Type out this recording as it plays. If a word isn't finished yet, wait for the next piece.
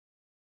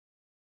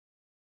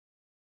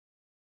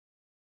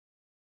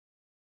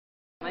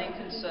main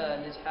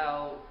concern is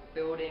how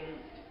building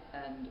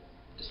and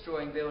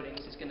destroying buildings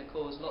is going to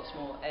cause lots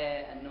more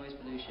air and noise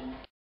pollution.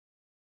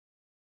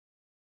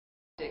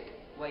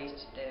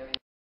 Waste area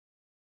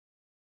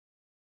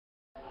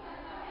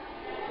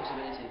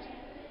possibilities.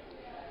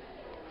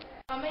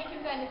 Our main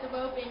concern is the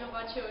well-being of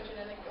our children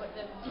and the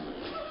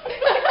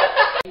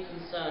main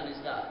concern is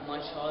that my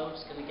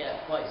child's going to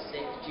get quite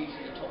sick due to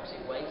the toxic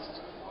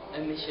waste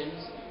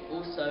emissions.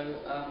 Also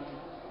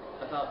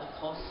about the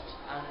cost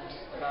and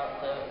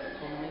about the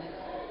economy,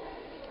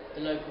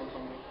 the local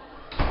economy.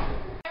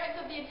 Parents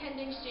of the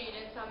attending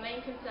students, our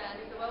main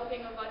concern is the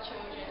well-being of our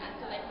children and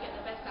so they can get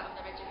the best out of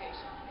their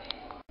education.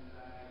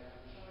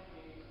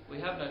 We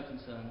have no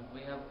concern.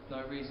 We have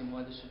no reason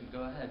why this shouldn't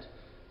go ahead.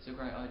 It's a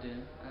great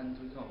idea and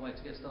we can't wait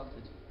to get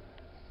started.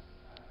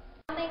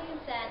 Our main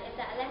concern is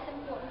that a less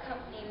important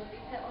company will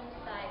be put on the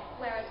site,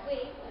 whereas we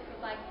will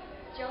provide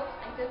jobs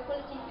and good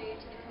quality food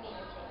to the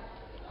community.